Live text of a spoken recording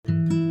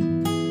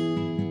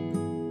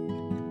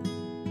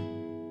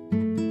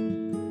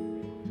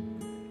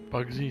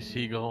Bugsy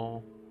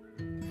Siegel,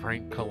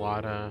 Frank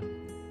Collada,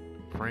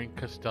 Frank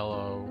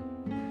Costello,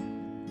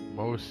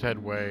 Mo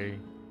Sedway,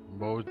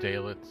 Mo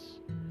Dalitz.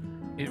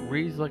 It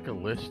reads like a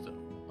list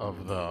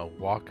of the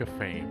Walk of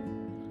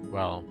Fame.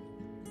 Well,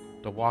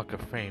 the Walk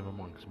of Fame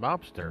amongst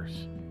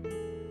mobsters.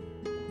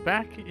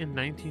 Back in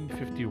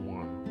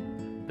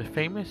 1951, the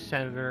famous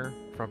senator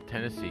from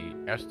Tennessee,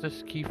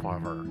 Estes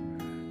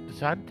Kefauver,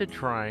 decided to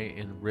try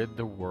and rid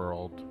the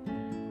world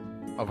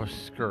of a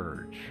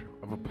scourge,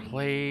 of a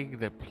plague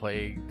that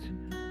plagued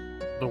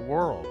the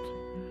world.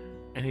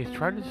 And he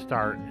tried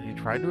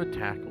to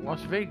attack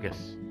Las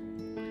Vegas.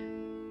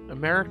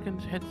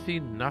 Americans had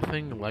seen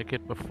nothing like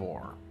it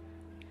before.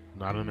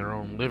 Not in their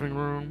own living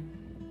room,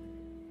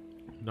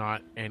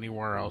 not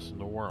anywhere else in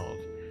the world.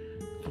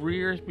 3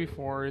 years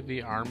before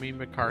the Army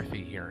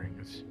McCarthy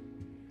hearings,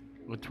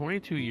 and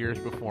 22 years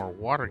before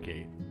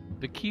Watergate,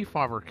 the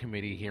Kefauver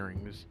Committee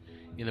hearings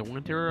in the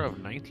winter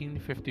of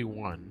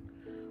 1951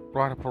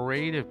 brought a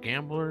parade of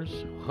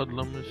gamblers,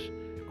 hoodlums,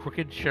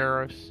 crooked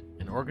sheriffs,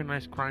 and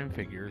organized crime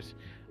figures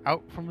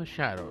out from the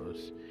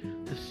shadows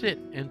to sit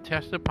and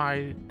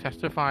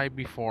testify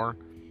before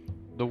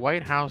the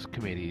White House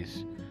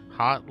committee's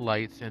hot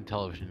lights and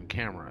television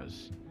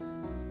cameras.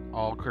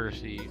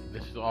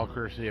 This is all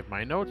courtesy of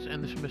my notes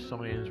and the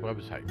Smithsonian's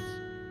websites.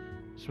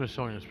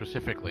 Smithsonian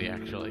specifically,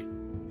 actually.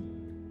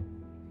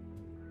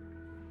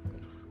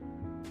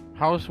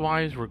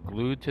 Housewives were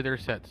glued to their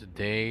sets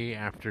day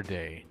after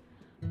day,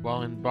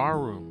 while in bar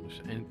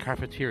rooms and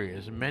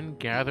cafeterias, men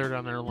gathered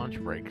on their lunch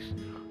breaks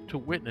to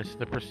witness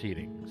the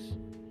proceedings.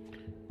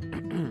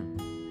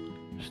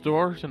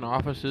 Stores and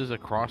offices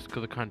across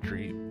the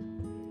country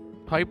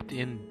piped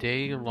in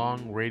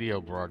day-long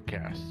radio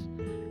broadcasts.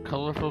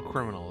 Colorful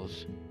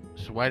criminals,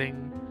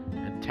 sweating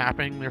and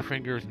tapping their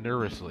fingers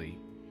nervously,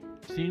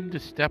 seemed to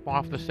step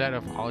off the set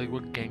of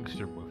Hollywood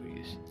gangster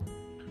movies,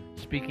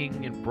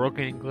 speaking in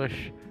broken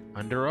English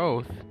under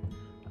oath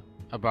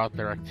about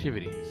their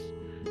activities.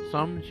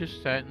 Some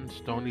just sat in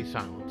stony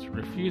silence,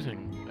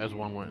 refusing, as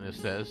one witness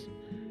says,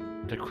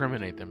 to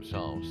incriminate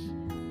themselves.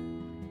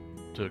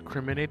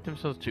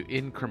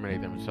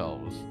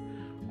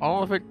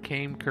 All of it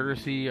came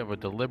courtesy of a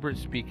deliberate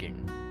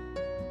speaking,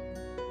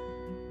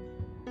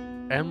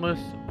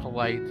 endless,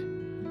 polite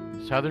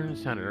Southern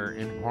senator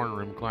in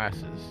horn-rimmed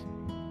glasses,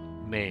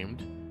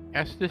 named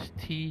Estes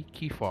T.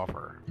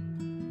 Kefauver.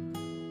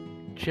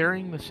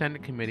 Chairing the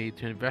Senate Committee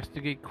to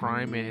investigate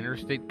crime and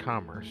interstate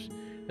commerce,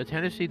 the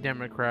Tennessee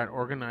Democrat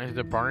organized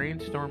a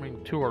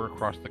brainstorming tour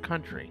across the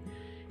country,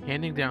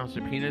 handing down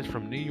subpoenas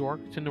from New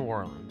York to New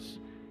Orleans,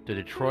 to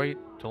Detroit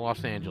to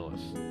Los Angeles,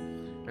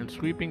 and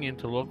sweeping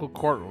into local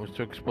courtrooms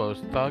to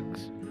expose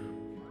thugs,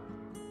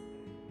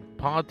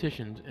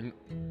 politicians, and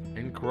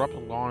corrupt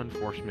law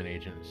enforcement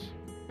agents.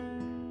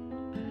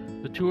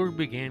 The tour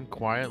began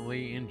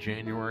quietly in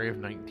January of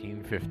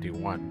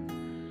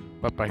 1951,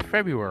 but by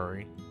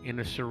February, in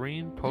a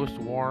serene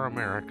post-war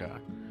America,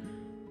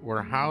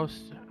 where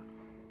house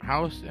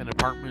and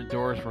apartment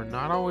doors were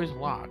not always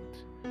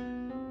locked,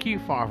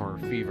 Kefauver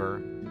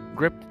fever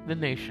gripped the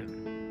nation,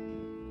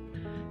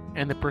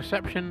 and the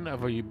perception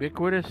of a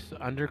ubiquitous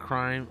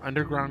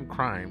underground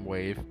crime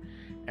wave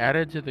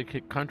added to the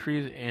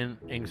country's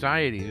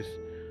anxieties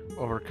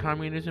over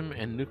communism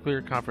and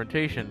nuclear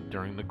confrontation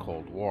during the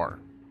Cold War.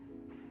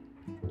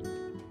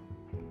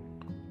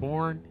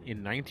 Born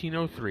in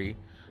 1903,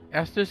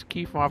 Estes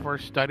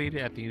Kefauver studied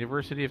at the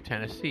University of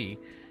Tennessee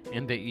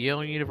and at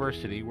Yale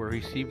University, where he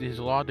received his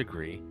law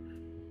degree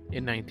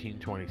in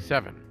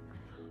 1927.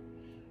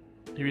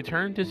 He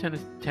returned to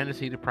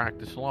Tennessee to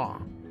practice law.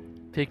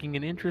 Taking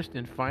an interest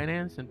in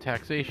finance and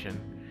taxation,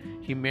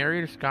 he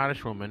married a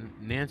Scottish woman,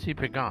 Nancy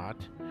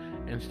Pigott,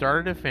 and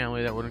started a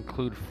family that would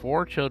include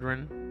 4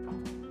 children.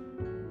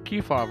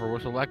 Kefauver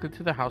was elected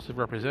to the House of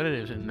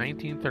Representatives in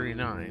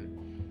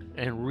 1939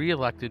 and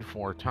re-elected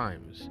 4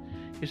 times.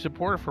 His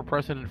support for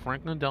President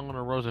Franklin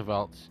Delano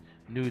Roosevelt's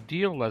New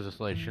Deal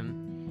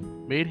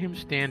legislation made him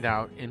stand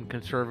out in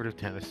conservative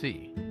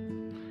Tennessee.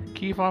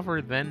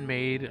 Kefauver then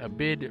made a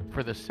bid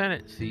for the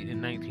Senate seat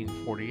in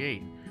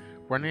 1948,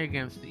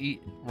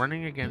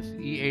 running against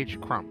E.H.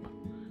 Crump,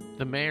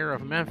 the mayor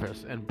of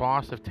Memphis and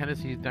boss of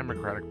Tennessee's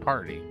Democratic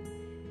Party.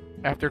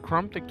 After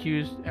Crump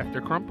accused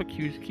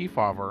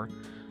Kefauver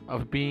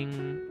of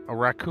being a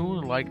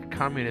raccoon-like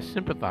communist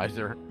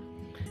sympathizer,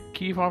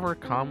 Kefauver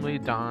calmly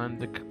donned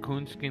the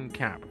coonskin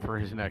cap for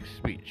his next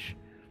speech,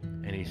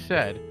 and he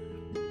said,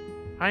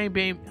 I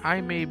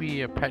may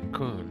be a pet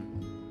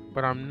coon,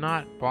 but I'm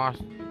not Boss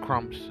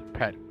Crump's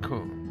pet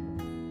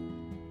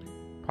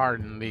coon."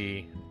 Pardon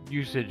the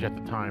usage at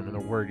the time and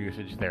the word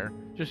usage there,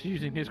 just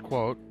using his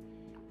quote.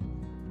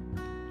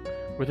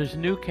 With his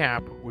new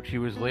cap, which he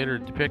was later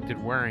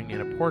depicted wearing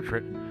in a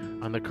portrait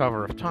on the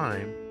cover of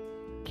Time,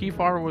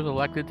 Kefauver was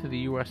elected to the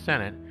U.S.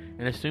 Senate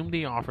and assumed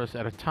the office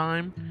at a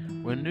time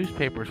when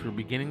newspapers were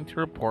beginning to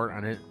report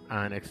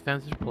on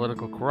extensive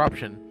political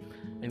corruption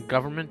and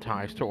government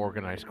ties to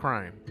organized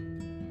crime.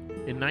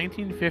 In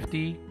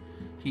 1950,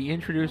 he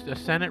introduced a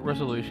Senate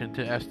resolution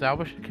to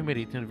establish a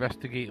committee to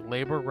investigate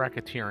labor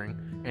racketeering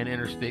and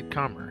interstate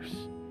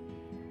commerce.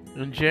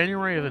 In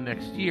January of the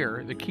next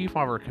year, the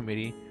Kefauver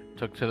Committee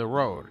took to the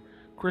road,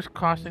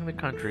 crisscrossing the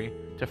country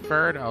to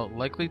ferret out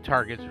likely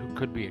targets who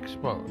could be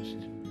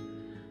exposed.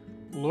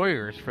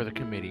 Lawyers for the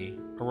committee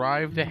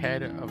arrived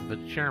ahead of the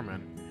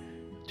chairman,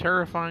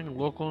 terrifying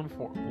local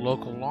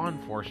law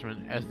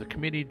enforcement as the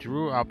committee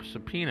drew up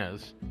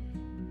subpoenas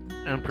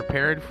and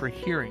prepared for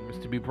hearings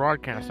to be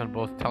broadcast on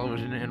both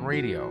television and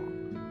radio.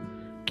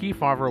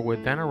 Kefauver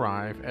would then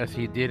arrive, as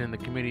he did in the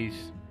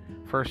committee's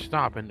first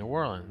stop in New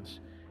Orleans,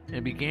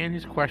 and began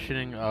his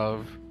questioning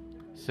of,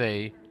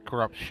 say,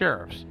 corrupt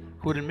sheriffs,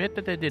 who would admit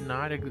that they did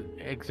not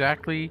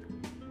exactly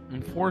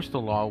enforce the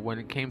law when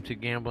it came to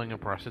gambling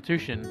and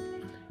prostitution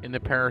in the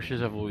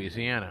parishes of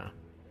Louisiana.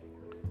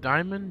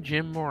 Diamond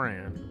Jim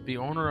Moran, the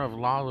owner of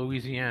La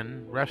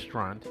Louisiane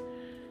restaurant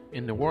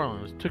in New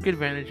Orleans, took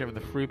advantage of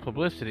the free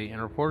publicity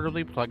and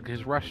reportedly plugged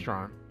his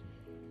restaurant,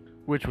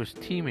 which was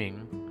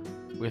teeming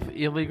with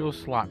illegal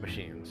slot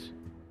machines.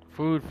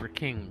 Food for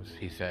kings,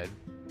 he said.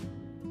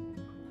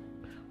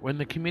 When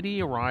the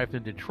committee arrived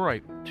in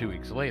Detroit 2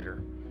 weeks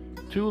later,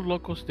 2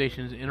 local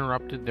stations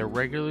interrupted their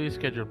regularly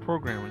scheduled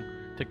programming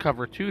to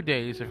cover 2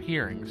 days of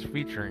hearings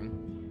featuring,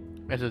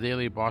 as the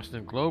Daily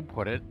Boston Globe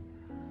put it,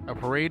 a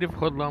parade of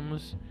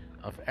hoodlums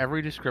of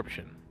every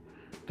description,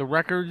 the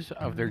records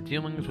of their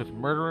dealings with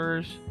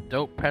murderers,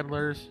 dope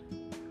peddlers,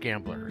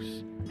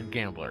 gamblers.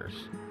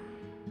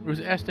 It was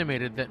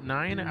estimated that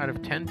 9 out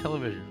of 10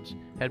 televisions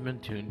had been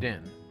tuned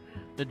in.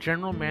 The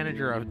general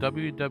manager of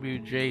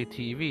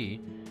WWJ-TV,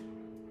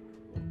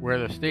 where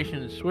the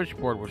station's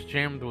switchboard was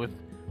jammed with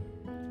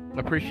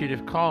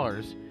appreciative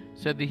callers,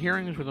 said the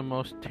hearings were the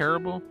most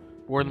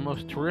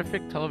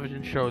terrific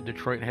television show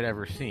Detroit had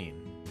ever seen.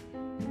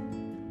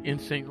 In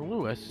St.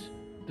 Louis,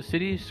 the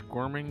city's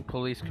squirming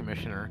police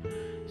commissioner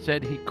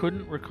said he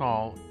couldn't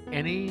recall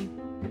any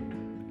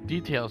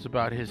details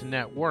about his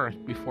net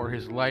worth before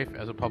his life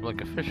as a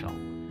public official.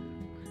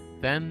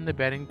 Then the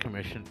betting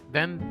commissioner,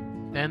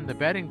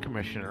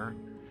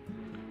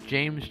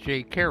 James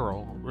J.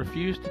 Carroll,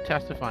 refused to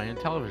testify on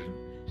television,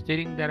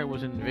 stating that it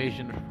was an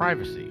invasion of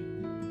privacy.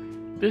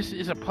 This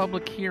is a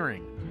public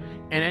hearing,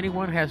 and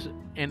anyone has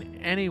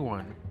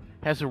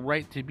a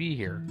right to be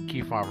here,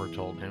 Kefauver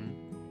told him.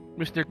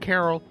 Mr.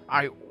 Carroll,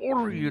 I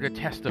order you to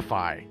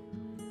testify.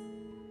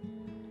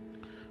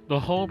 The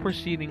whole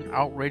proceeding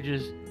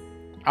outrages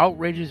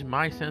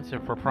my sense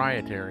of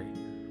propriety.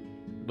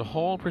 The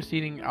whole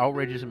proceeding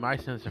outrages my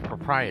sense of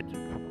propriety,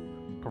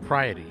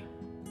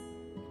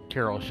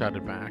 Carroll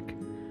shouted back.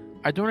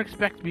 I don't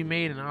expect to be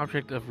made an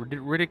object of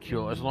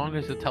ridicule as long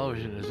as the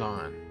television is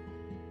on.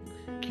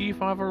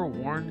 Kefauver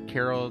warned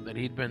Carroll that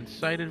he'd been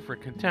cited for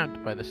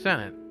contempt by the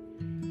Senate,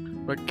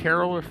 but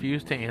Carroll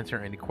refused to answer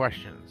any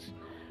questions,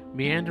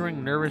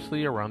 meandering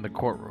nervously around the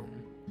courtroom.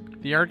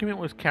 The argument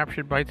was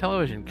captured by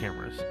television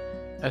cameras,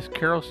 as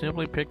Carroll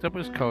simply picked up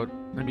his coat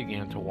and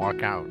began to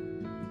walk out.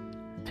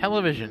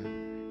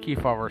 Television,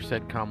 Kefauver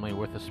said calmly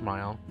with a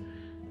smile,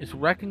 is a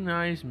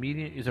recognized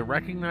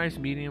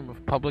medium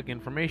of public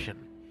information,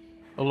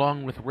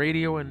 along with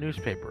radio and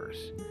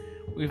newspapers.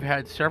 We've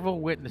had several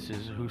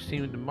witnesses who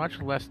seemed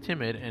much less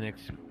timid and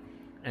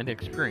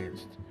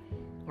experienced.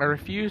 I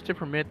refuse to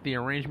permit the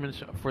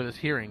arrangements for this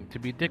hearing to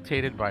be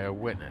dictated by a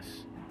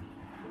witness.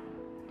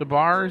 The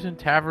bars and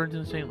taverns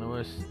in St.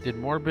 Louis did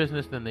more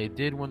business than they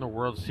did when the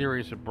World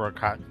Series was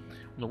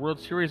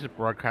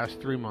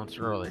broadcast 3 months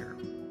earlier.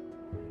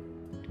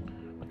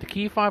 But the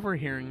Kefauver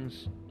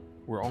hearings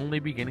were only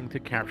beginning to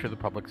capture the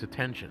public's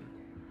attention.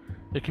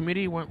 The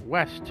committee went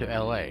west to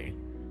L.A.,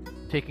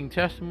 taking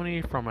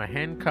testimony from a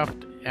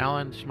handcuffed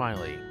Alan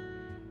Smiley,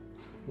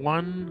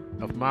 one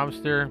of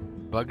mobster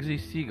Bugsy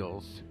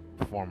Siegel's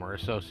former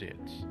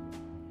associates.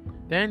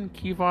 Then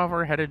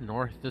Kefauver headed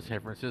north to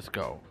San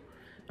Francisco,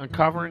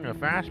 uncovering a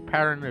vast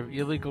pattern of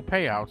illegal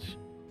payouts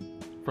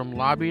from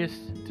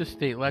lobbyists to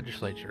state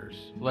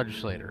legislators.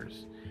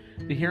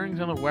 The hearings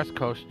on the West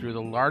Coast drew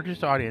the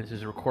largest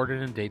audiences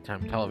recorded in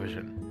daytime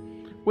television,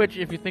 which,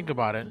 if you think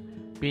about it,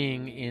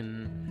 being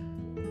in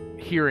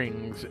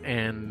hearings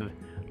and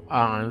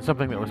on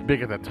something that was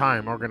big at the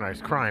time,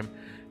 organized crime,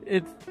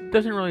 it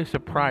doesn't really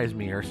surprise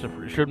me, or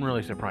shouldn't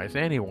really surprise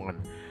anyone,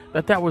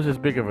 that was as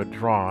big of a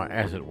draw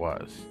as it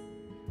was.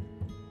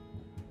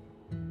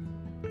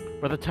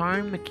 By the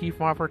time the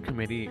Kefauver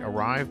Committee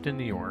arrived in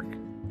New York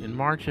in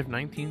March of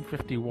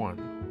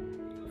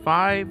 1951,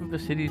 5 of the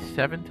city's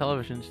 7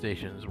 television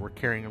stations were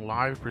carrying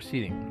live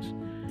proceedings,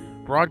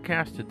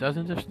 broadcast to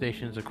dozens of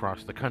stations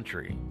across the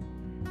country.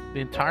 The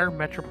entire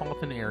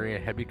metropolitan area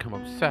had become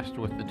obsessed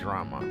with the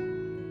drama.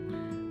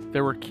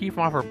 There were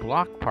Kefauver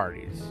block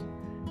parties,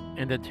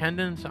 and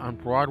attendance on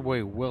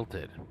Broadway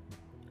wilted.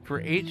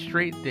 For 8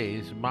 straight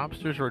days,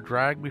 mobsters were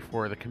dragged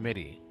before the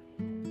committee.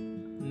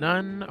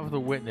 None of the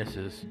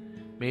witnesses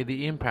made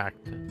the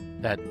impact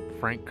that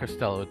Frank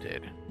Costello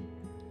did,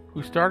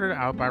 who started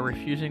out by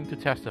refusing to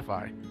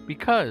testify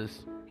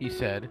because, he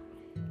said,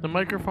 the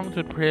microphones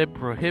would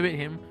prohibit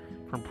him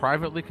from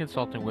privately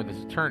consulting with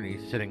his attorney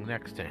sitting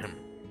next to him.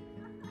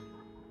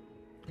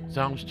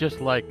 Sounds just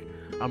like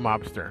a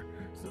mobster,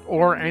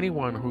 or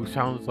anyone who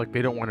sounds like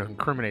they don't want to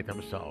incriminate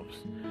themselves.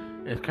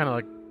 It's kind of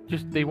like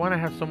they want to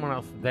have someone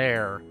else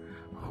there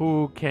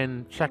who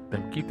can check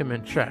them, keep them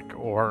in check,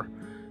 or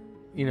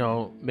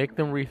make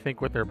them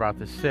rethink what they're about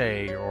to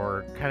say,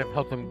 or kind of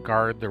help them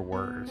guard their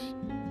words.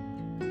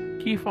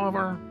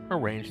 Kefauver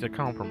arranged a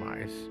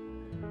compromise.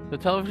 The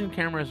television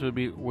cameras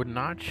would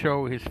not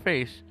show his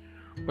face,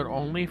 but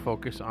only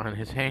focus on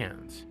his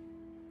hands.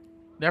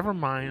 Never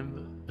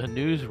mind the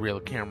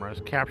newsreel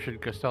cameras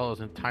captured Costello's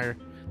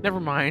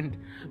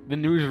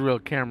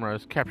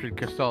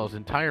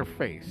entire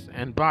face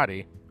and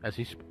body as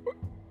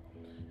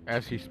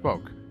he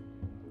spoke.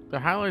 The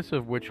highlights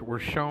of which were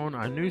shown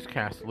on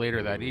newscasts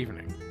later that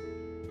evening.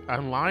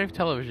 On live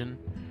television,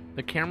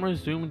 the camera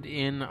zoomed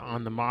in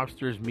on the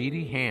mobster's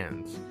meaty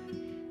hands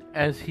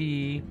as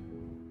he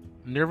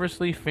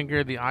nervously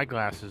fingered the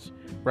eyeglasses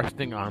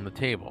resting on the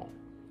table,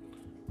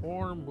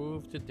 or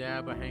moved to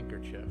dab a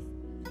handkerchief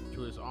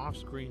to his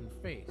off-screen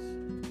face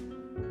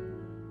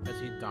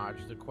as he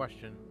dodged the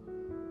question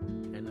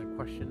and the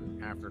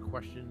question after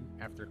question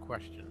after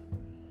question,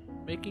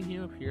 making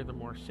him appear the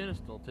more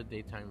sinister to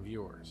daytime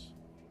viewers.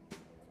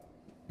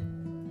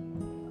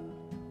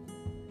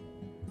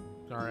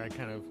 Sorry,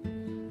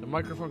 the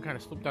microphone kind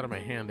of slipped out of my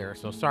hand there,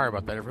 so sorry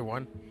about that,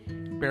 everyone.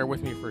 Bear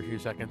with me for a few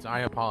seconds.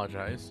 I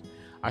apologize.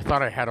 I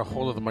thought I had a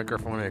hold of the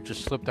microphone and it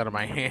just slipped out of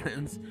my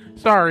hands.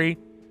 Sorry.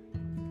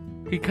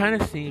 He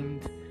kind of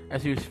seemed,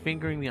 as he was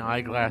fingering the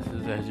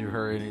eyeglasses, as you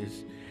heard,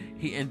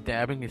 and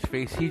dabbing his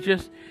face,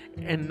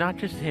 and not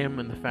just him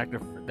and the fact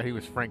that he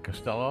was Frank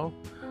Costello,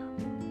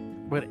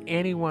 but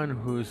anyone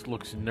who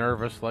looks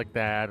nervous like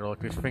that, or like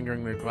they're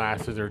fingering their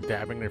glasses or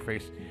dabbing their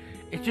face,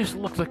 it just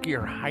looks like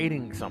you're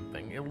hiding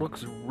something. It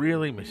looks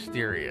really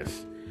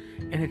mysterious,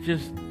 and it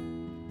gives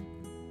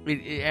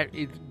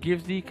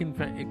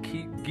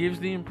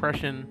the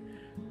impression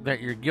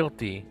that you're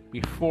guilty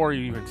before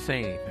you even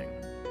say anything.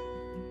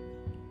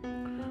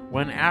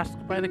 When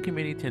asked by the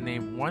committee to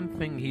name one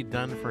thing he'd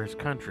done for his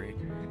country,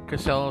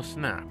 Costello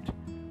snapped,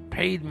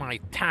 "Paid my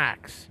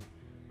tax."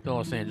 The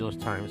Los Angeles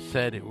Times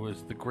said it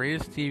was the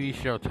greatest TV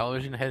show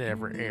television had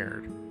ever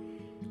aired.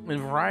 And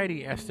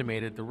Variety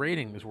estimated the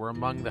ratings were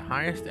among the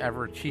highest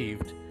ever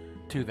achieved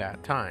to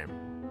that time.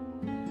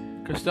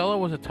 Costello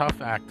was a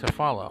tough act to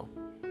follow,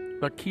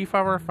 but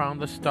Kefauver found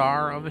the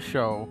star of the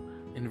show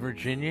in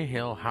Virginia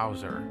Hill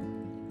Hauser.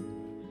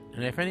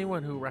 And if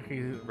anyone who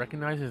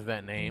recognizes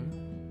that name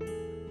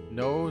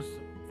knows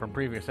from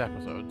previous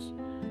episodes,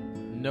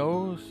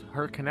 knows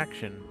her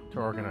connection to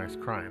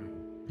organized crime.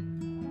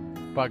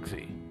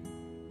 Bugsy,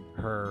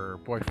 her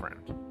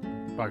boyfriend,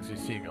 Bugsy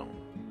Siegel.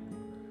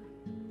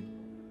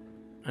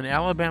 An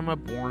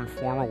Alabama-born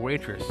former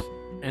waitress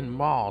and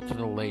moll to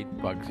the late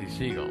Bugsy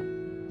Siegel.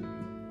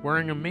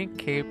 Wearing a mink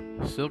cape,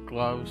 silk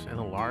gloves, and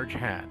a large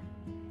hat,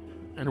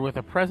 and with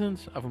the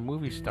presence of a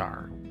movie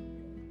star,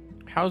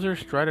 Hauser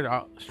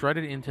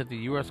strutted into the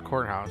U.S.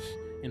 courthouse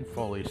in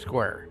Foley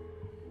Square.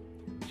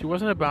 She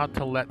wasn't about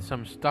to let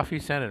some stuffy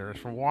senators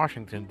from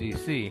Washington,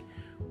 D.C.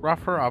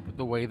 rough her up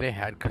the way they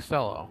had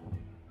Costello.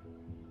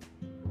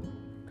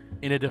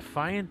 In a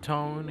defiant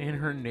tone in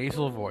her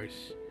nasal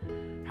voice,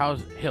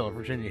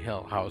 Virginia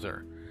Hill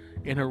Hauser.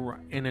 In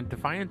a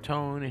defiant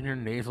tone in her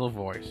nasal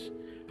voice,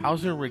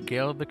 Hauser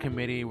regaled the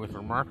committee with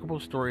remarkable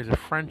stories of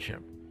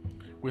friendship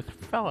with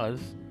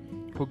fellas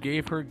who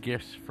gave her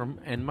gifts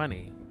and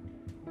money.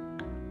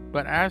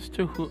 But as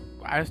to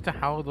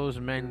how those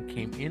men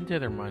came into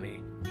their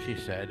money, she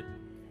said,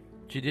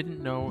 she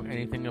didn't know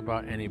anything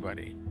about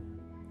anybody.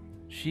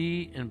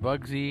 She and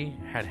Bugsy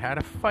had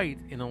a fight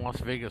in a Las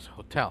Vegas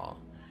hotel.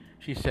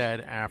 She said,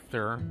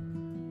 after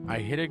I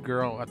hit a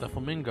girl at the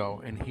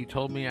Flamingo and he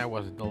told me I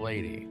wasn't the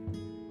lady.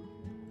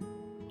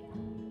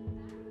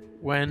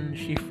 When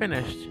she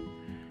finished,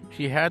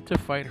 she had to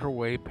fight her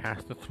way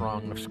past the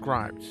throng of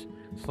scribes,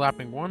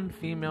 slapping one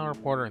female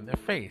reporter in the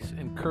face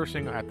and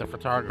cursing at the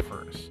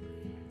photographers.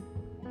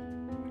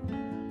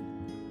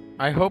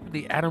 "I hope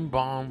the atom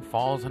bomb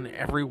falls on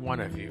every one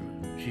of you,"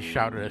 she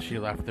shouted as she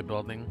left the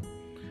building.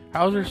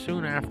 Hauser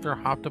soon after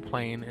hopped a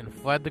plane and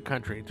fled the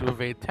country to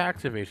evade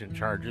tax evasion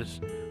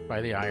charges by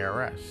the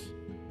IRS.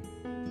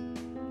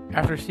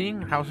 After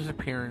seeing Hauser's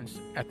appearance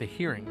at the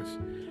hearings,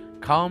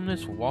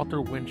 columnist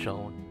Walter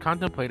Winchell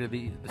contemplated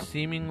the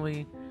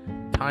seemingly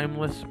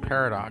timeless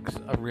paradox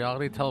of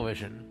reality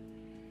television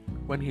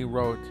when he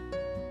wrote,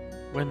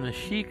 "When the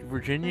chic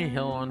Virginia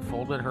Hill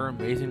unfolded her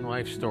amazing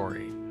life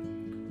story,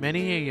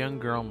 many a young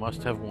girl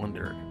must have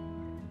wondered,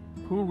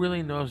 who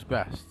really knows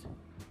best,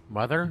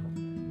 Mother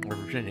or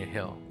Virginia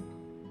Hill?"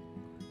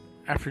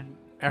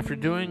 After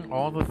doing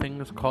all the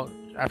things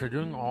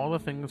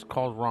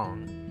called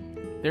wrong,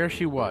 there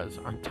she was,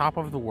 on top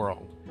of the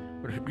world,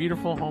 with her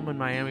beautiful home in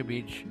Miami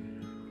Beach,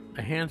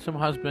 a handsome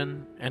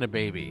husband, and a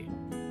baby.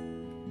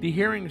 The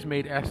hearings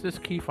made Estes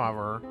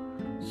Kefauver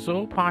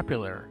so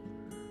popular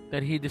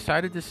that he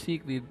decided to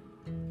seek the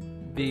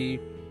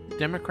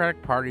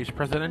Democratic Party's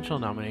presidential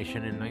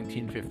nomination in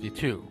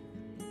 1952.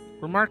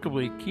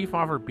 Remarkably,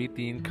 Kefauver beat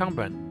the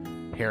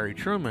incumbent, Harry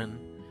Truman,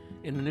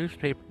 in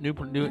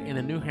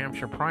the New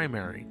Hampshire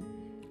primary,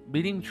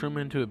 leading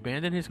Truman to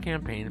abandon his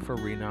campaign for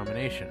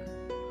renomination.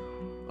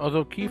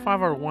 Although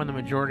Kefauver won the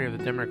majority of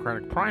the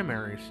Democratic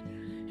primaries,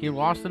 he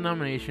lost the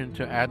nomination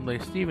to Adlai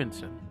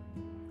Stevenson,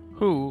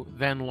 who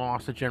then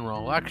lost the general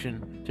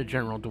election to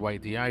General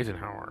Dwight D.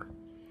 Eisenhower.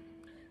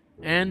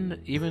 And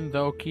even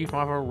though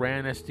Kefauver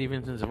ran as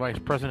Stevenson's vice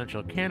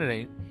presidential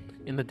candidate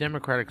in the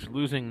Democrats'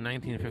 losing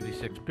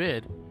 1956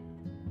 bid,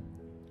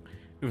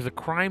 it was the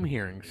crime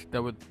hearings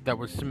that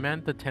would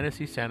cement the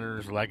Tennessee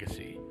senator's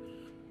legacy.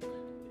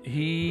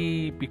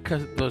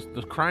 Because those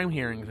crime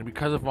hearings, and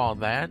because of all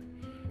that,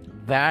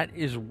 that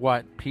is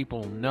what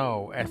people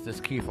know Estes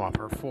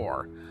Kefauver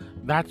for.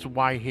 That's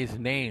why his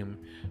name,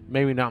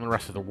 maybe not in the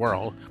rest of the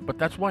world, but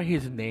that's why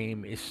his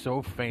name is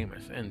so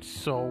famous and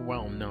so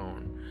well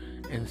known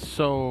and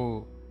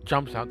so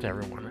jumps out to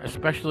everyone,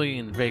 especially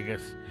in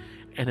Vegas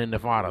and in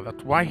Nevada.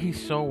 That's why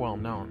he's so well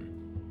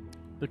known.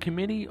 The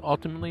committee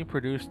ultimately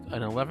produced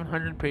an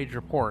 1,100-page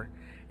report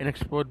and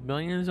exposed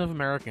millions of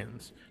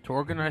Americans to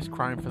organized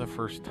crime for the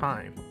first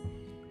time.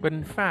 But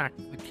in fact,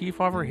 the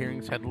Kefauver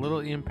hearings had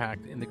little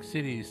impact in the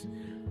cities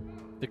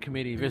the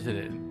committee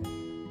visited.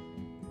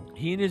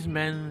 He and his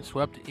men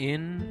swept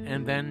in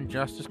and then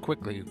just as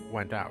quickly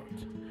went out,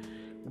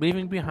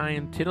 leaving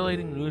behind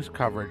titillating news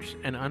coverage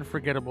and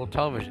unforgettable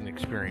television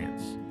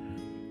experience.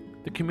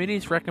 The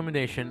committee's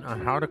recommendation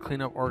on how to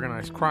clean up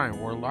organized crime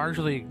were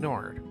largely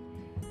ignored,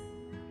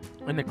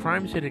 and the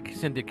crime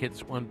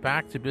syndicates went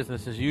back to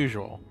business as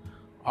usual,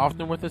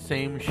 often with the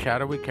same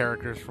shadowy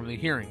characters from the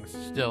hearings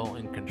still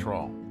in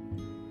control.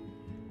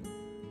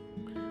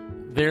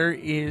 There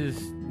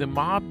is the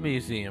Mob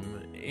Museum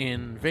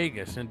in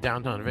Vegas, in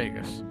downtown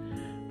Vegas.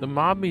 The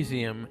Mob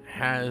Museum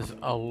has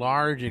a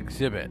large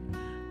exhibit,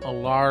 a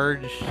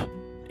large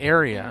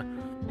area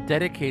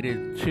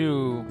dedicated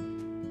to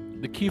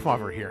the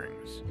Kefauver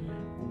hearings,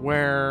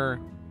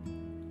 where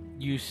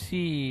you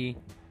see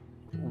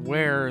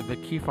where the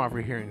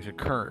Kefauver hearings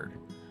occurred,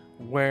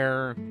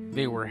 where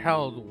they were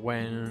held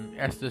when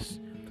Estes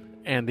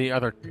and the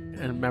other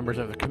members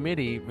of the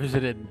committee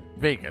visited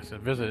Vegas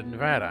and visited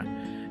Nevada,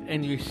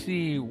 and you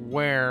see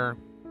where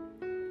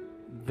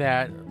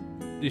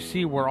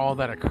all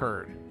that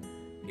occurred.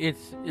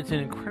 It's an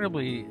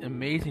incredibly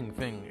amazing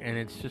thing, and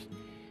it's just,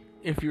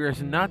 if you're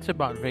as nuts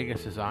about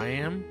Vegas as I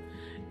am,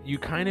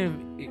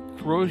 it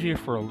throws you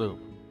for a loop.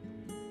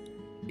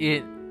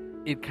 It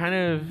kind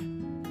of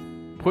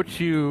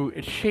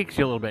it shakes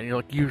you a little bit.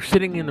 You're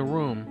sitting in the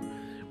room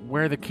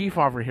where the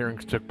Kefauver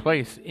hearings took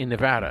place in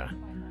Nevada,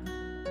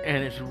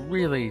 and it's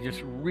really,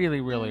 just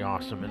really, really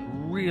awesome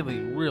and really,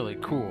 really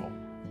cool.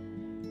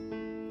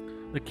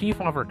 The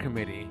Kefauver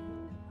Committee,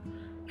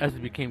 as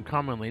it became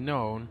commonly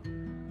known,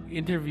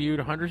 interviewed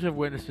hundreds of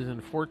witnesses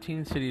in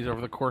 14 cities over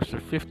the course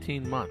of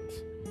 15 months,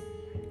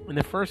 in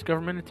the first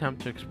government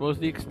attempt to expose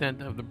the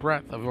extent of the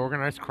breadth of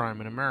organized crime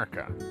in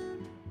America.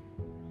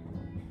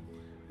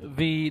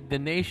 The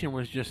nation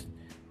was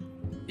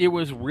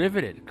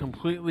riveted,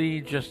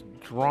 completely just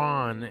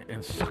drawn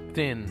and sucked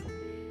in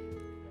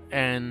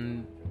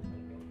and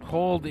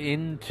pulled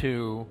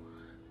into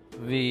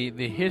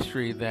the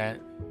history that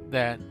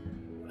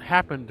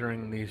happened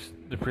during these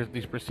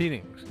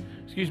proceedings.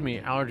 Excuse me,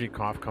 allergy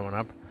cough coming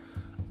up.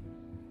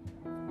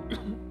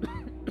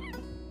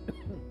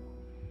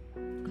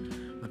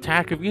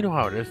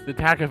 The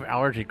attack of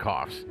allergy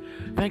coughs.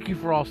 Thank you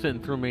for all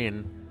sitting through me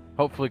and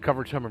hopefully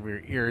covered some of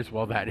your ears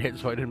while that hit,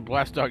 so I didn't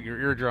blast out your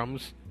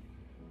eardrums.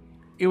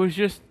 It was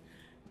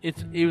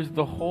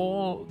the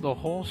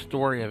whole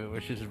story of it,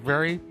 which is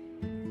very,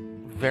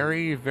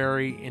 very,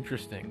 very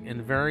interesting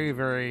and very,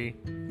 very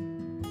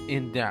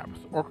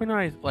in-depth.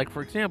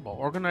 For example,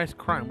 organized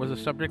crime was the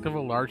subject of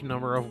a large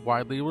number of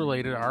widely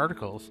related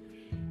articles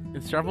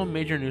in several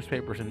major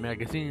newspapers and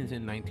magazines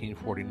in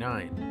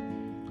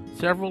 1949.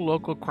 Several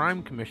local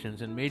crime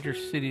commissions in major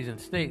cities and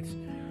states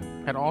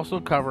had also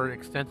covered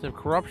extensive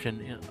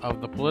corruption of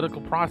the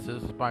political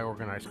process by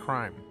organized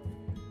crime.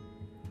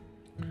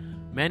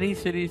 Many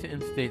cities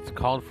and states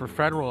called for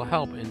federal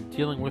help in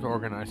dealing with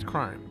organized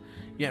crime,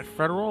 yet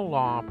federal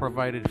law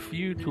provided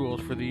few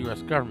tools for the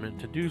U.S. government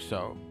to do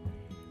so.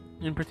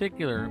 In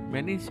particular,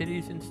 many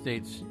cities and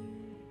states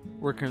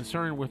were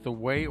concerned with the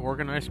way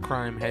organized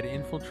crime had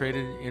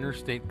infiltrated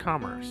interstate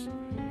commerce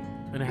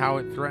and how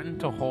it threatened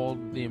to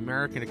hold the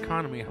American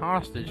economy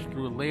hostage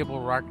through labor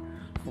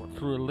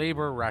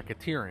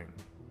racketeering.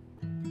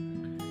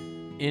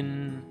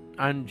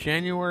 On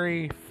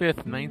January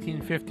 5th,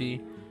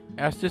 1950,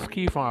 Estes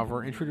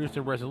Kefauver introduced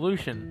a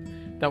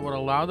resolution that would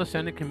allow the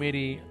Senate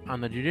Committee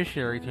on the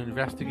Judiciary to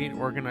investigate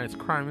organized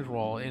crime's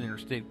role in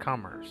interstate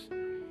commerce.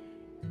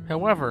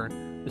 However,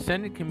 the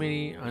Senate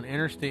Committee on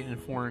Interstate and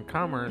Foreign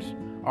Commerce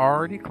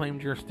already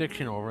claimed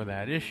jurisdiction over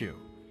that issue.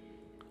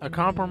 A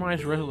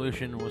compromise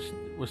resolution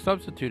was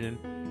substituted,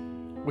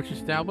 which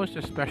established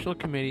a special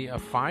committee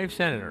of 5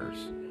 senators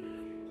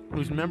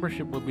whose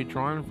membership would be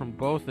drawn from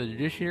both the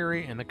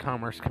Judiciary and the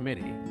Commerce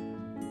Committee.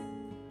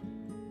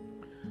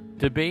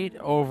 Debate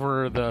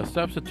over the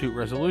substitute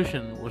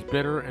resolution was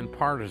bitter and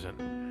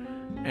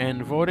partisan,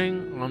 and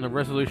voting on the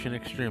resolution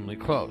extremely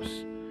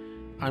close.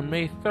 On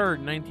May 3,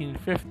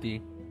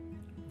 1950,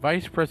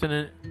 Vice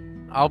President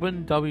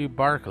Alben W.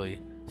 Barkley,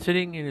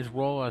 sitting in his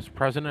role as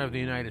President of the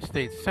United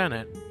States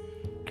Senate,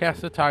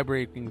 cast a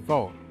tie-breaking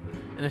vote,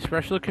 and a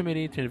special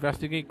committee to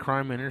investigate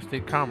crime in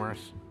interstate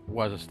commerce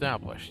was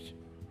established.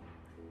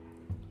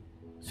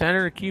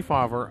 Senator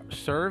Kefauver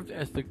served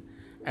as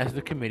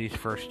the committee's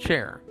first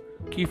chair.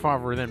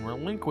 Kefauver then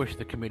relinquished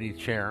the committee's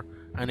chair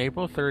on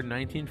April 3,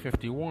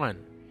 1951,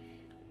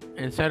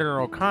 and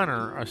Senator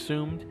O'Connor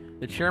assumed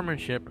the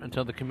chairmanship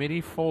until the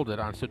committee folded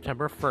on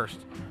September 1,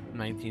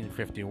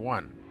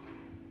 1951.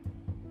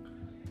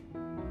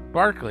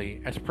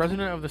 Barkley, as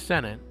President of the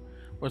Senate,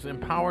 was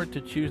empowered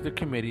to choose the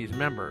committee's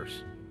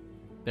members.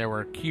 There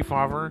were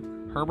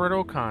Kefauver, Herbert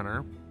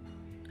O'Connor,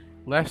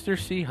 Lester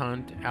C.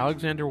 Hunt,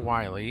 Alexander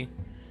Wiley,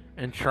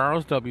 and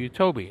Charles W.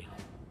 Tobey.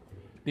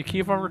 The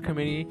Kefauver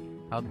Committee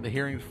held the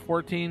hearings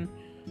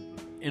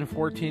in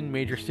 14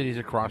 major cities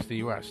across the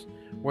U.S.,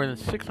 where more than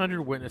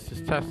 600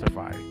 witnesses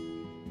testified.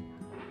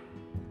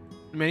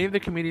 Many of the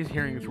committee's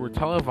hearings were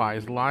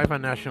televised live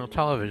on national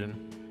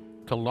television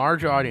to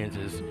large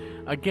audiences,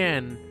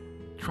 again,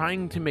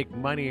 trying to make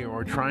money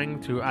or trying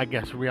to,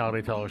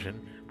 reality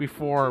television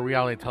before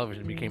reality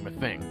television became a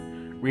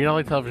thing.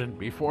 Reality television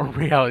before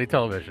reality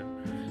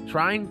television.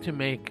 Trying to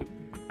make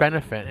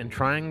benefit and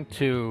trying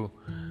to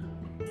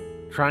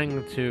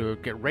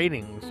get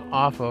ratings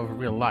off of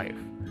real life.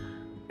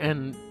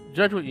 And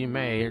judge what you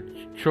may,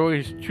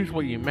 choose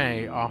what you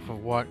may off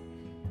of what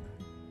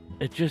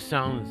that just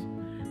sounds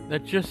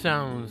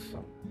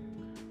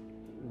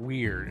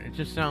weird. It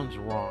just sounds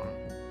wrong.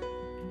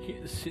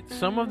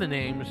 Some of the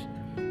names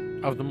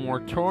of the more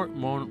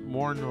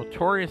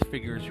notorious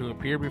figures who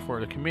appeared before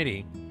the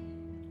committee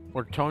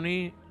were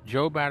Tony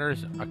Joe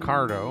Batters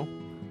Accardo,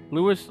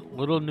 Louis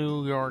Little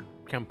New York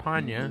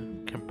Campagna,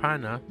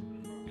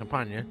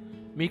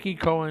 Mickey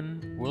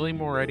Cohen, Willie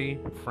Moretti,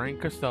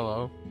 Frank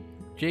Costello,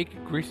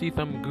 Jake Greasy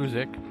Thumb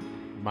Guzik,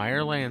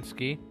 Meyer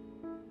Lansky,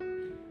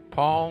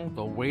 Paul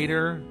the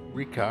Waiter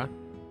Ricca,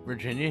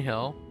 Virginia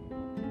Hill,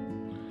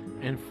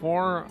 and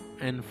four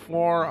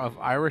of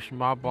Irish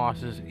mob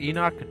bosses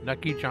Enoch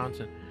Nucky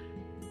Johnson.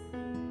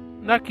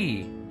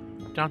 Nucky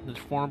Johnson's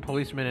former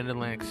policeman in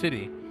Atlantic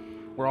City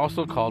were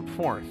also called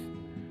forth.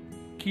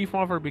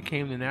 Kefauver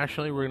became a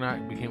nationally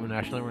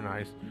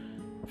recognized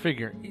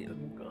figure.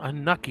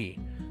 Nucky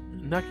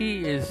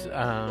is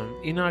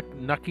Enoch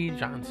Nucky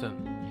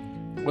Johnson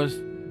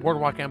was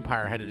Boardwalk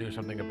Empire had to do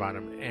something about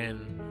him,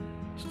 and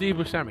Steve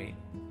Buscemi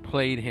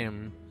played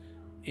him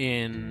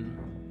in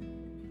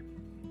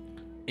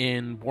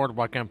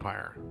Boardwalk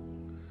Empire.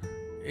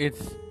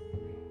 It's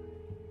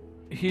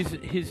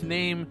his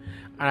name.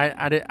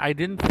 I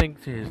didn't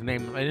think to his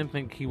name. I didn't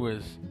think he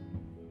would.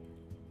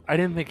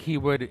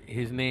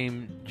 His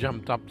name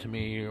jumped up to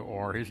me,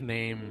 or his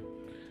name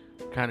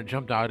kind of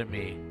jumped out at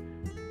me.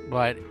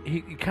 But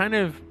he kind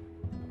of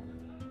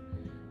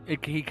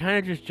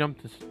just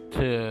jumped it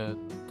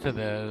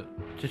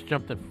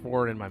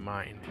forward in my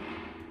mind.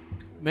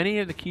 Many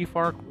of the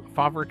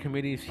Kefauver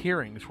Committee's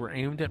hearings were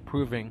aimed at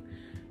proving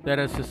that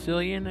a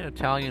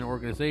Sicilian-Italian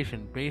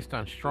organization based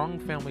on strong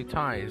family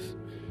ties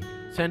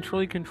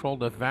centrally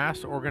controlled a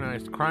vast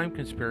organized crime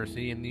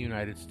conspiracy in the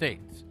United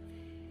States.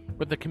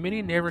 But the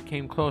committee never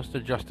came close to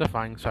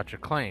justifying such a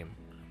claim.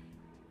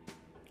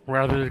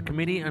 Rather, the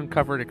committee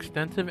uncovered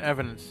extensive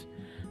evidence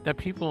that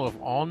people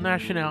of all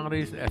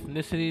nationalities,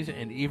 ethnicities,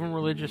 and even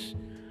religions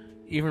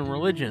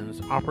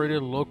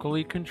operated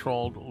locally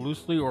controlled,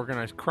 loosely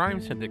organized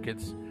crime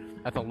syndicates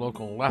at the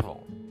local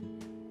level.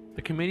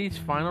 The committee's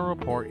final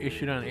report,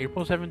 issued on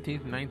April 17,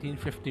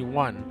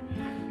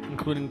 1951,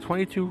 including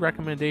 22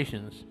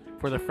 recommendations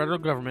for the federal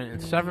government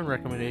and 7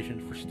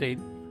 recommendations for state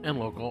and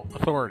local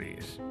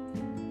authorities.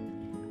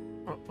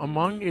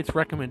 Among its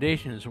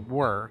recommendations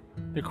were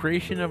the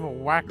creation of a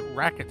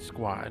racket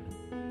squad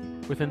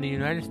within the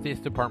United States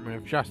Department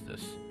of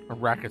Justice. A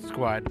racket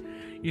squad.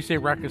 You say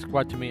racket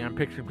squad to me, I'm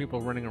picturing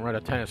people running around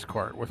a tennis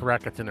court with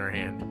rackets in their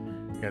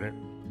hand. Get it?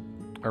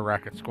 A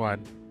racket squad.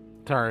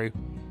 Sorry,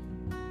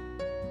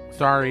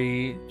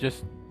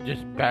 just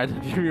bad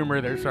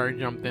humor there. Sorry,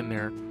 jumped in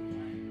there.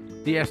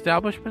 The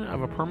establishment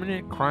of a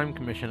permanent crime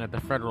commission at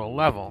the federal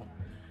level.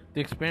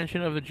 The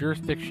expansion of the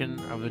jurisdiction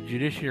of the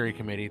Judiciary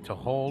Committee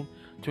to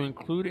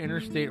include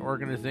interstate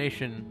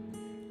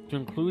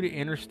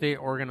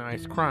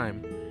organized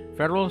crime,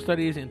 federal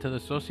studies into the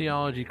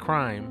sociology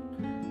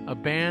crime, a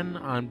ban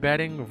on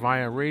betting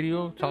via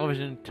radio,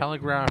 television,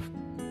 telegraph,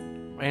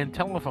 and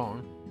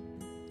telephone,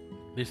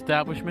 the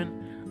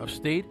establishment of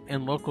state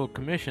and local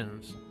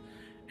commissions,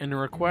 and the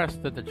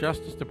request that the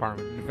Justice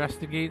Department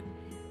investigate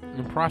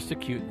and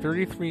prosecute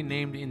 33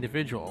 named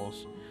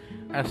individuals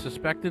as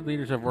suspected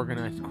leaders of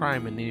organized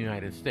crime in the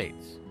United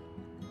States.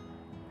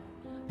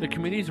 The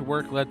committee's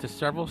work led to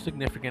several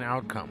significant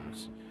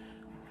outcomes.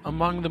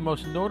 Among the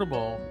most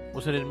notable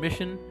was an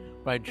admission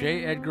by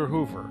J. Edgar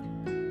Hoover,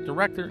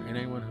 director, and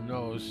anyone who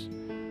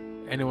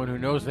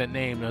knows that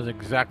name knows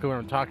exactly what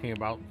I'm talking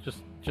about,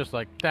 just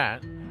like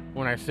that,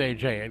 when I say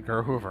J.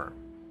 Edgar Hoover,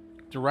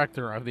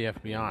 director of the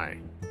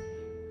FBI.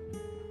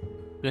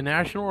 The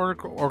National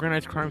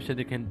Organized Crime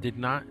Syndicate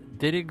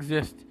did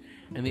exist,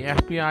 and the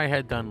FBI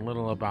had done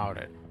little about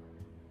it.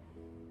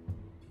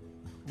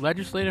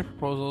 Legislative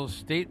proposals,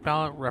 state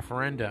ballot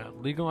referenda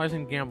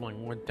legalizing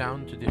gambling went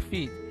down to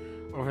defeat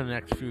over the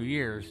next few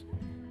years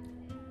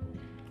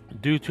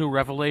due to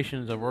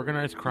revelations of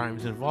organized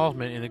crime's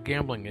involvement in the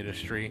gambling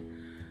industry,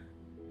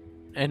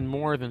 and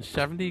more than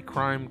 70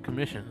 crime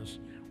commissions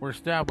were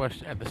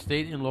established at the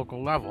state and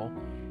local level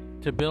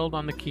to build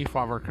on the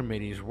Kefauver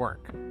Committee's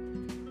work.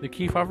 The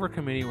Kefauver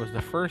Committee was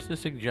the first to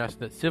suggest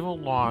that civil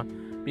law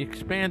be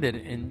expanded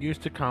and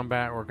used to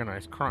combat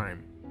organized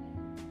crime.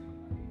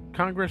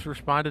 Congress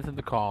responded to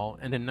the call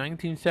and in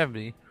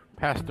 1970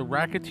 passed the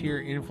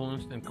Racketeer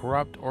Influenced and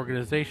Corrupt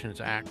Organizations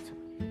Act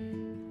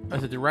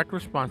as a direct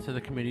response to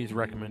the committee's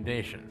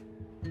recommendation.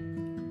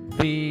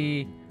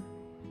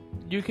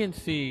 You can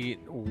see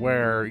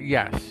where,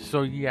 yes,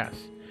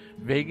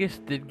 Vegas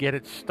did get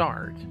its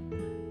start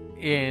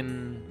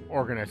in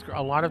organized crime.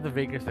 A lot of the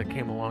Vegas that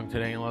came along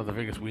today, and a lot of the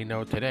Vegas we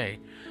know today,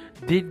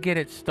 did get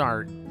its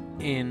start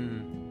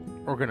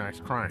in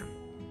organized crime.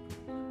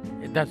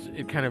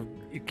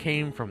 It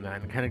came from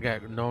that, and kind of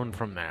got known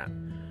from that,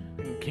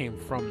 and came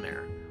from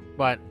there.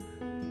 But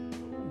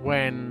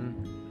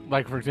when,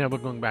 like for example,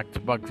 going back to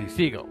Bugsy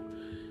Siegel,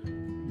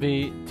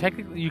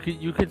 technically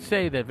you could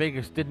say that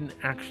Vegas didn't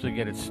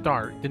actually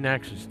start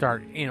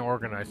in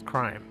organized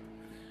crime,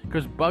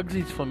 because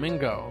Bugsy's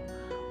Flamingo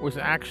was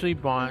actually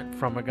bought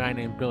from a guy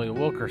named Billy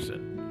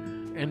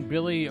Wilkerson, and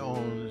Billy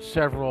owned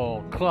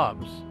several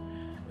clubs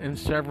and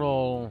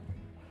several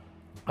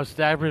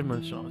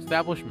establishments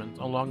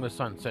along the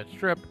Sunset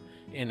Strip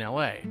in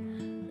LA,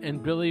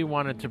 and Billy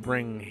wanted to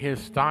bring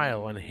his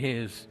style and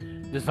his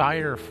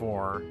desire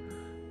for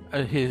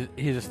his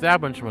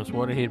establishments,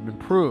 what he had been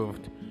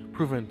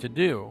proven to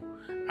do,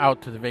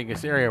 out to the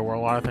Vegas area where a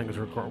lot of things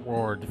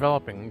were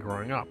developing and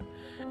growing up.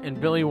 And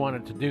Billy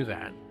wanted to do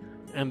that,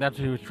 and that's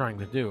what he was trying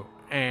to do.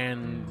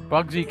 And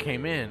Bugsy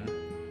came in,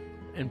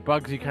 and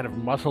Bugsy kind of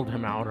muscled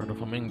him out of the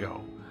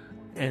Flamingo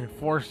and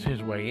forced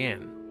his way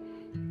in.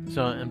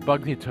 And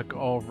Bugsy took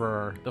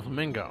over the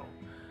Flamingo.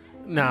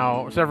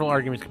 Now, several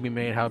arguments can be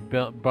made how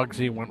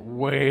Bugsy went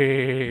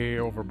way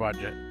over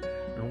budget,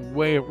 and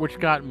which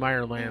got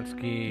Meyer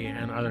Lansky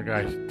and other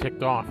guys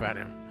ticked off at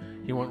him.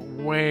 He went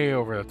way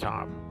over the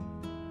top.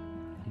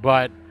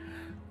 But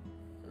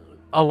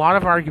a lot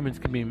of arguments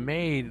can be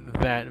made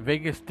that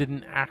Vegas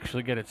didn't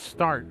actually get its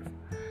start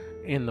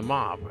in the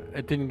mob.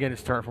 It didn't get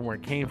its start from where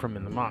it came from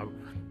in the mob.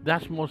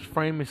 That's most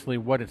famously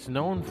what it's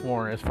known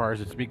for as far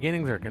as its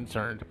beginnings are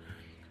concerned.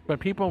 But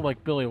people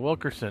like Billy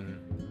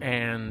Wilkerson,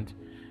 and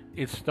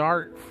it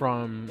start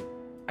from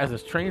as a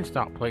train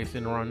stop place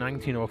in around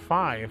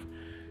 1905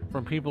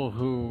 from people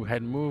who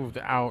had moved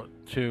out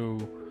to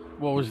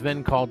what was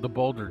then called the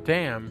Boulder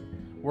Dam.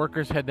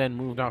 Workers had then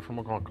moved out from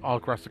all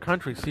across the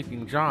country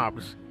seeking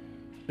jobs.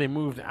 They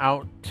moved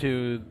out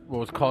to what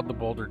was called the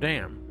Boulder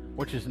Dam,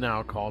 which is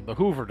now called the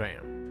Hoover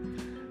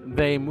Dam.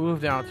 They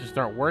moved out to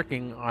start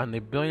working on the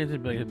billions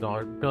and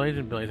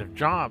billions of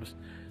jobs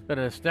that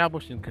had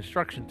established in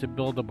construction to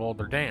build the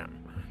Boulder Dam.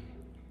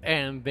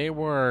 And they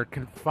were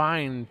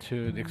confined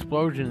to the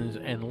explosions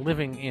and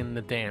living in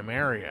the dam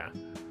area,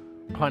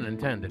 pun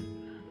intended.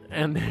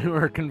 And they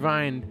were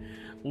confined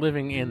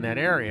living in that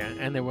area,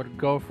 and they would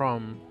go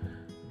from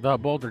the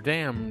Boulder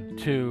Dam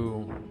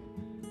to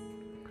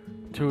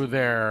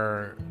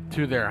their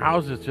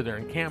houses, to their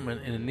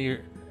encampment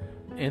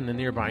in the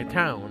nearby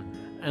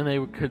town, and they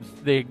were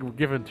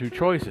given two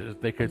choices.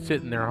 They could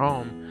sit in their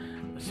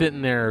home, sit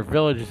in their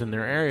villages, in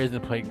their areas,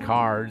 and play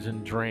cards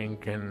and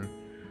drink and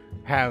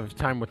have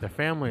time with their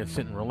family and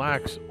sit and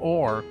relax,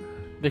 or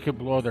they could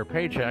blow their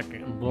paycheck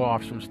and blow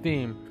off some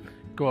steam,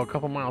 go a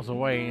couple miles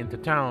away into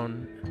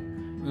town,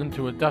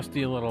 into a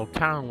dusty little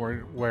town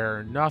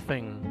where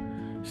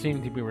nothing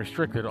seemed to be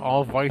restricted.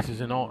 All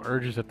vices and all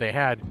urges that they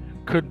had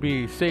could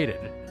be sated,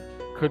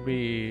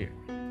 they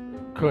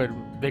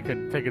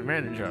could take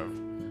advantage of,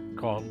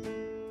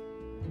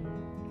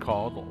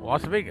 called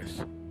Las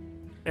Vegas.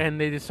 And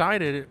they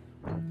decided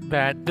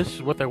that this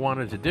is what they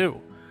wanted to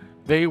do.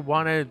 They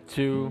wanted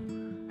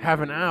to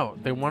have an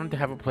out. They wanted to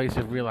have a place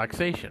of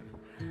relaxation.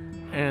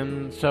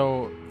 And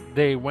so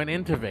they went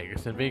into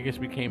Vegas, and Vegas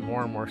became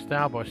more and more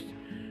established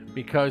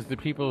because the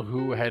people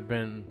who had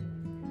been,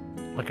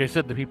 like I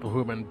said, the people who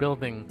had been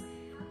building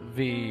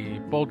the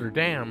Boulder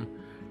Dam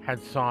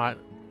had sought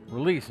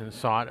release and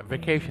sought a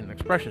vacation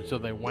expression, so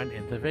they went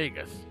into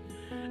Vegas.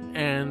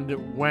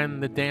 And when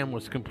the dam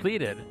was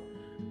completed,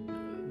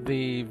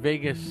 the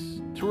Vegas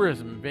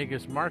tourism,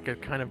 Vegas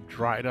market kind of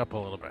dried up a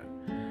little bit.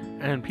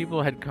 And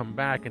people had come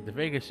back into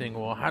Vegas saying,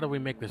 well, how do we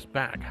make this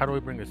back? How do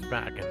we bring this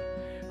back? And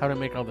how to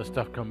make all this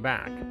stuff come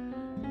back?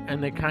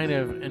 and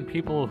and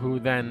people who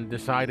then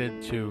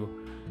decided to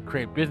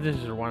create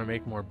businesses or want to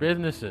make more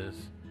businesses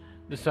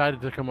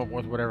decided to come up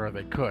with whatever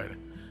they could.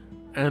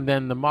 And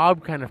then the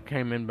mob kind of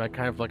came in by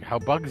kind of like how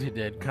Bugsy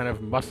did, kind of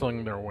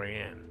muscling their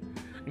way in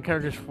and kind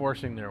of just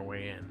forcing their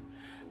way in.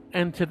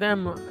 And to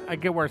them, I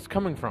get where it's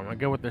coming from. I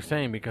get what they're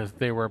saying, because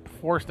they were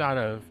forced out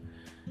of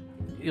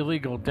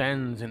illegal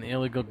dens and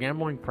illegal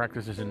gambling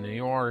practices in New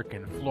York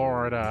and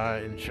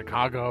Florida and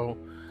Chicago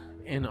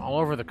and all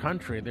over the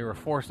country. They were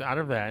forced out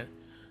of that.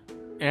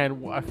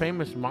 And a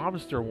famous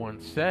mobster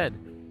once said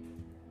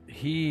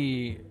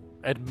he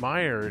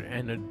admired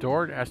and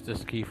adored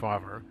Estes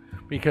Kefauver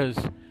because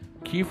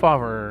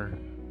Kefauver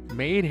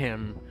made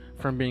him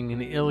from being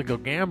an illegal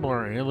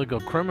gambler, an illegal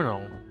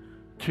criminal,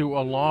 to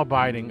a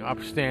law-abiding,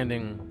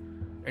 upstanding,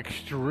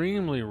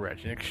 extremely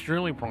rich and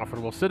extremely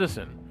profitable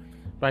citizen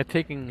by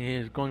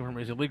going from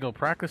his illegal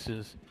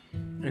practices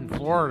in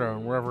Florida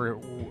and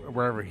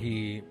wherever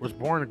he was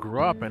born and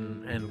grew up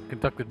and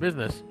conducted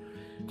business,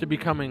 to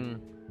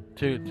becoming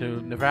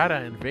to Nevada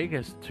and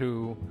Vegas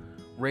to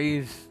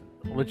raise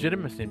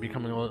legitimacy and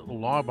becoming a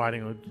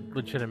law-abiding,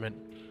 legitimate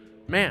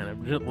man,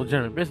 a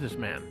legitimate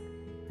businessman.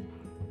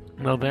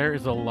 Now, there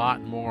is a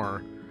lot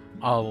more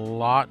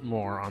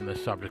on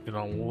this subject and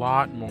a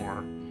lot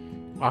more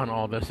on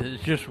all this.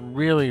 It's just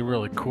really,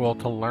 really cool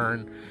to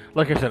learn.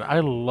 Like I said,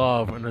 I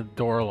love and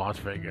adore Las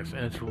Vegas,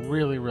 and it's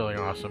really, really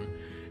awesome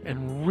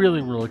and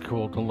really, really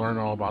cool to learn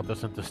all about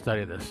this and to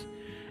study this.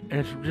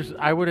 And it's just,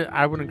 I would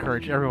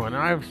encourage everyone,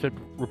 and I've said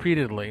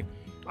repeatedly,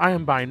 I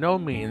am by no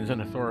means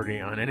an authority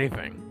on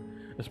anything.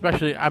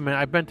 Especially,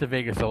 I've been to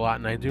Vegas a lot,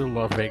 and I do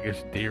love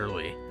Vegas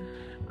dearly.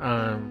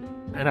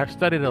 And I've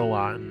studied it a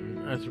lot,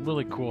 and it's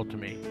really cool to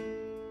me.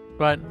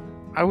 But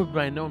I would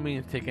by no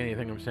means take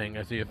anything I'm saying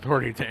as the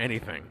authority to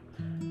anything.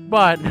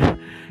 But,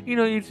 you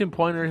need some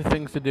pointers,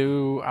 things to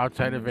do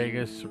outside of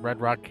Vegas, Red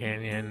Rock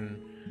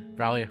Canyon,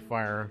 Valley of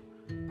Fire,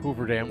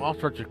 Hoover Dam, all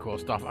sorts of cool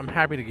stuff. I'm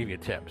happy to give you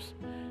tips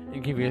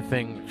and give you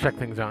check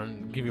things out,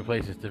 and give you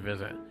places to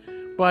visit.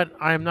 But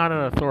I am not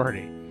an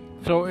authority.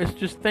 So it's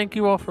just thank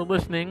you all for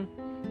listening.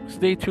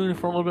 Stay tuned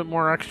for a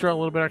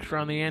little bit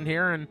extra on the end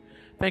here. And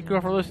thank you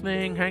all for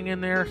listening. Hang in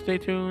there. Stay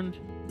tuned.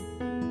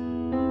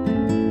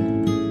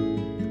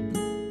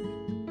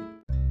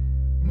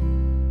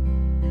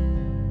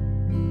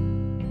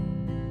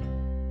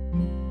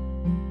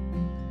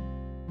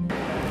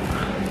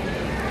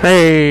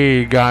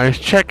 Hey guys,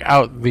 check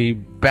out the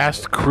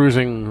best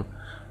cruising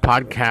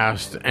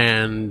podcast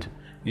and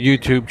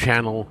YouTube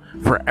channel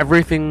for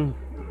everything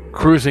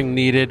cruising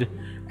needed,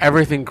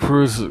 everything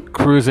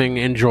cruising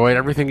enjoyed,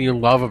 everything you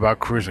love about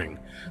cruising.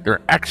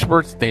 They're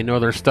experts, they know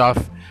their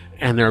stuff,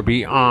 and they're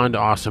beyond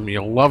awesome.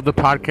 You'll love the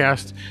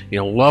podcast,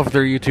 you'll love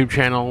their YouTube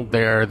channel.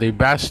 They're the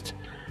best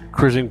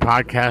cruising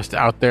podcast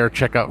out there.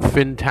 Check out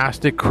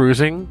Fantastic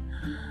Cruising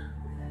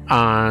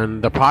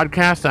on the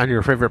podcast, on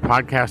your favorite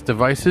podcast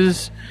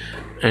devices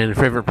and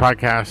favorite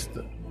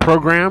podcast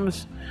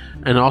programs.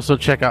 And also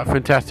check out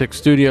Fantastic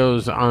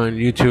Studios on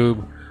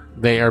YouTube.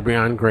 They are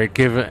beyond great.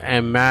 Give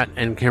Matt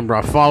and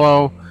Kimbra a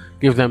follow.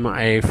 Give them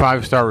a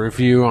 5-star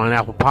review on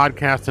Apple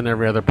Podcasts and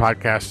every other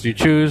podcast you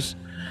choose.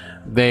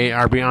 They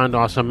are beyond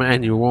awesome,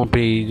 and you won't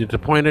be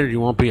disappointed. You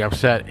won't be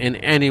upset in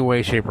any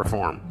way, shape, or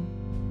form.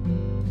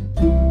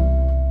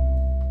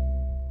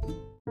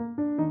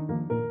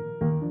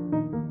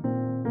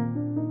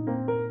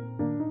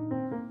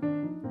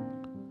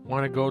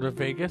 Want to go to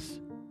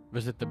Vegas?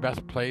 Visit the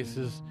best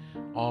places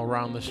all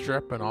around the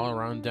Strip and all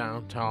around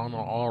downtown,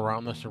 all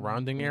around the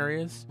surrounding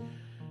areas?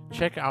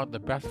 Check out the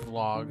best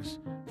vlogs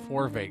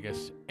for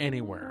Vegas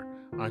anywhere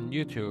on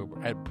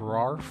YouTube at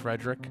Bror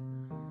Fredrik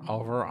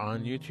over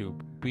on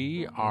YouTube.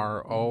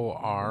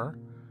 BROR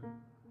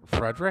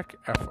Fredrik,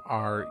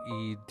 FREDRIK,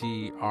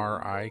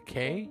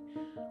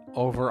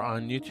 over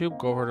on YouTube.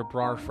 Go over to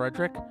Bror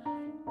Fredrik.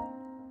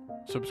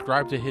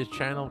 Subscribe to his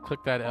channel. Click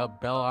that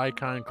bell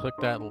icon. Click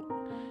that.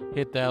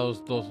 Hit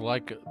those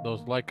like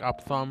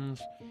up thumbs.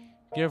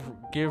 Give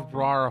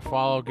Bror a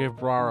follow. Give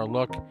Bror a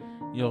look.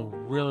 You'll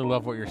really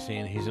love what you're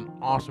seeing. He's an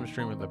awesome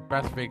streamer, the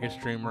best Vegas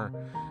streamer,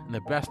 and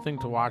the best thing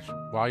to watch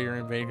while you're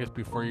in Vegas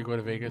before you go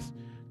to Vegas,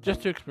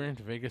 just to experience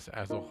Vegas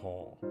as a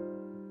whole.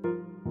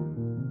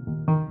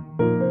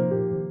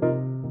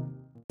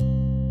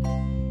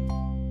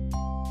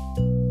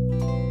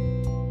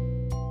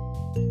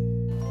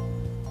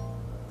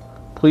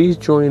 Please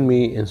join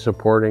me in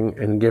supporting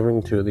and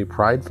giving to the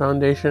Pride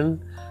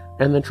Foundation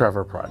and the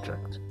Trevor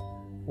Project.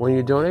 When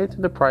you donate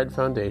to the Pride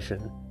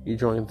Foundation, you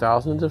join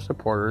thousands of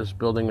supporters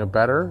building a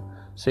better,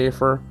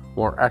 safer,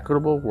 more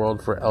equitable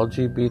world for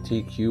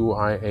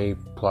LGBTQIA+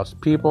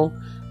 people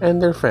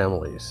and their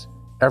families.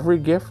 Every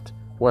gift,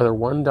 whether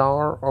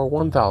 $1 or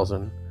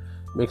 $1,000,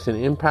 makes an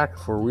impact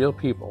for real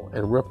people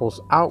and ripples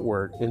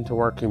outward into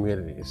our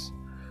communities.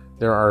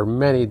 There are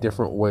many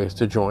different ways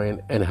to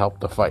join and help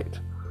the fight.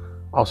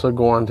 Also,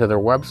 go on to their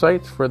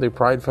websites for the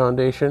Pride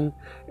Foundation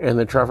and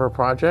the Trevor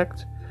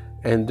Project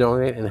and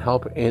donate and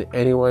help in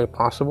any way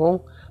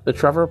possible. The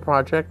Trevor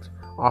Project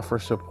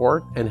offers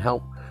support and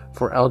help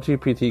for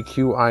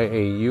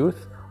LGBTQIA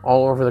youth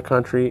all over the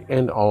country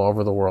and all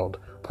over the world.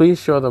 Please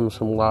show them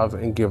some love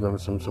and give them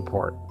some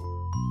support.